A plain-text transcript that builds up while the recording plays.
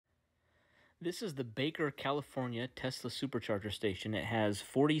This is the Baker, California Tesla Supercharger station. It has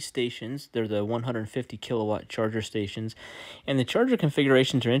 40 stations. They're the 150 kilowatt charger stations. And the charger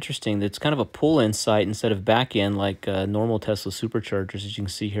configurations are interesting. It's kind of a pull-in site instead of back-in like normal Tesla Superchargers. As you can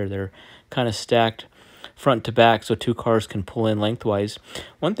see here, they're kind of stacked front to back so two cars can pull in lengthwise.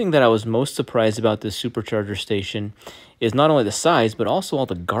 One thing that I was most surprised about this supercharger station is not only the size, but also all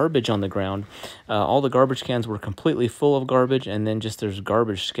the garbage on the ground. All the garbage cans were completely full of garbage, and then just there's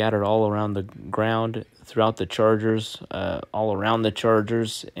garbage scattered all around the ground, throughout the chargers, all around the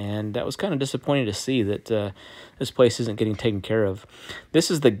chargers, and that was kind of disappointing to see that this place isn't getting taken care of. This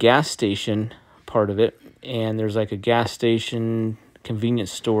is the gas station part of it, and there's like a gas station,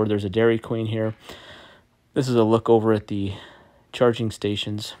 convenience store. There's a Dairy Queen here. This is a look over at the charging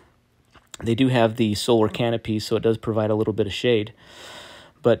stations. They do have the solar canopy, so it does provide a little bit of shade.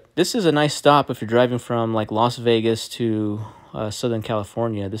 But this is a nice stop if you're driving from like Las Vegas to Southern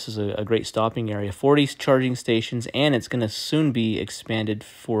California. This is a great stopping area. 40 charging stations, and it's going to soon be expanded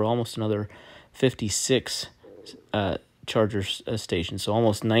for almost another 56 charger stations. So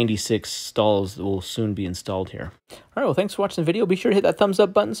almost 96 stalls will soon be installed here. All right, well, thanks for watching the video. Be sure to hit that thumbs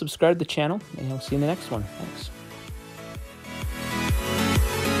up button, subscribe to the channel, and I'll see you in the next one. Thanks.